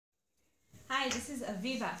Hi, this is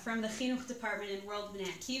Aviva from the Chinuch department in World Bnei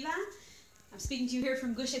Akiva. I'm speaking to you here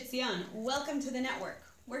from Gush Etzion. Welcome to the network.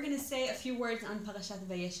 We're going to say a few words on Parashat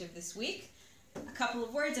Vayeshev this week. A couple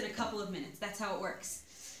of words in a couple of minutes. That's how it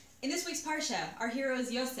works. In this week's Parsha, our hero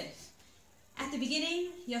is Yosef. At the beginning,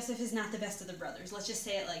 Yosef is not the best of the brothers. Let's just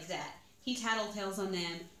say it like that. He tattletales on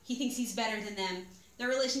them. He thinks he's better than them. Their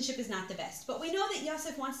relationship is not the best. But we know that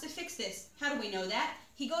Yosef wants to fix this. How do we know that?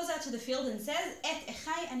 He goes out to the field and says, Et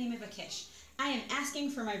echai ani mevakesh. I am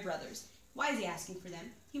asking for my brothers. Why is he asking for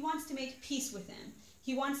them? He wants to make peace with them.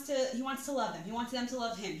 He wants to love them. He wants them to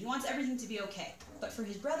love him. He wants everything to be okay. But for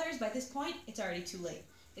his brothers, by this point, it's already too late.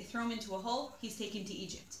 They throw him into a hole. He's taken to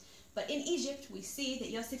Egypt. But in Egypt, we see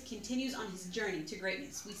that Yosef continues on his journey to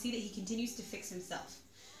greatness. We see that he continues to fix himself.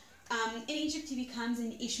 In Egypt, he becomes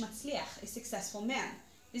an ish matzliach, a successful man.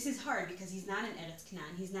 This is hard because he's not in Eretz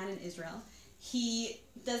Canaan. He's not in Israel. He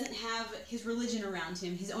doesn't have his religion around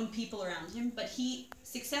him, his own people around him, but he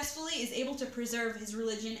successfully is able to preserve his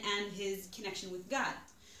religion and his connection with God.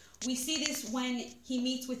 We see this when he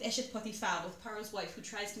meets with Eshet Potiphar, with Paro's wife, who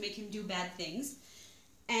tries to make him do bad things.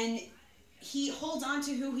 And he holds on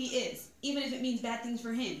to who he is, even if it means bad things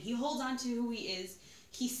for him. He holds on to who he is.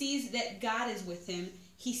 He sees that God is with him.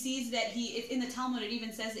 He sees that in the Talmud it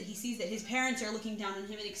even says that he sees that his parents are looking down on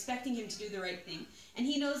him and expecting him to do the right thing. And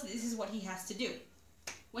he knows that this is what he has to do.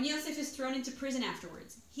 When Yosef is thrown into prison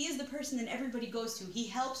afterwards, he is the person that everybody goes to. He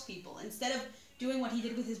helps people. Instead of doing what he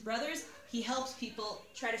did with his brothers, he helps people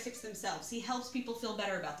try to fix themselves. He helps people feel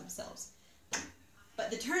better about themselves.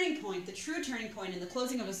 But the turning point, the true turning point in the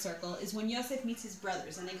closing of a circle is when Yosef meets his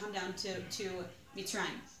brothers and they come down to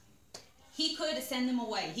Mitzrayim. He could send them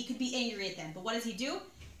away. He could be angry at them. But what does he do?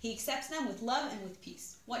 He accepts them with love and with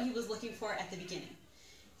peace, what he was looking for at the beginning.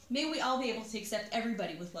 May we all be able to accept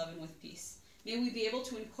everybody with love and with peace. May we be able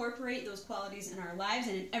to incorporate those qualities in our lives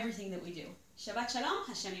and in everything that we do. Shabbat Shalom,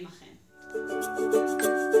 Hashem Imachem.